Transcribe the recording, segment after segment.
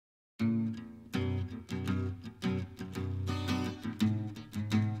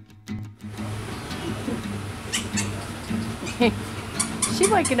She's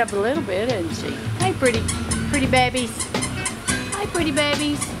waking up a little bit, isn't she? Hey, pretty babies. Hi, pretty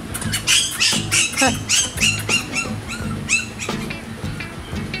babies.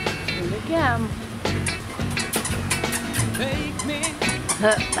 Here we go. Take me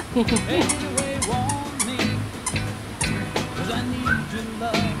anyway, want me, 'cause I need your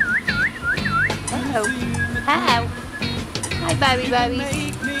love. Uh-oh. Hello. Hi, babies.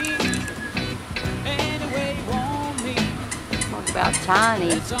 Make me anyway, want me. Talk about tiny.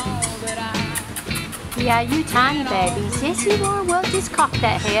 That's all that Yeah, you tiny babies. Yes, you are. Well, just cock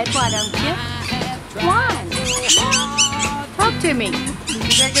that head, why don't you? Come on. Talk to me. You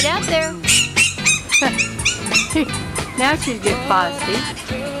better get out there. Now she's getting positive.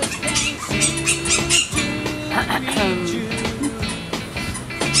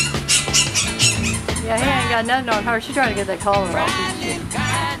 Yeah, he ain't got nothing on her. She's trying to get that collar off.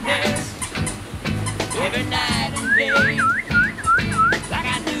 every night and day, like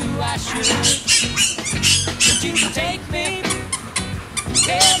I knew I should. But you can take me,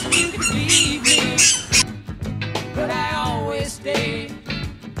 tell me you can leave me, but I always stay,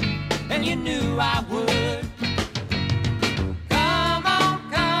 and you knew I would.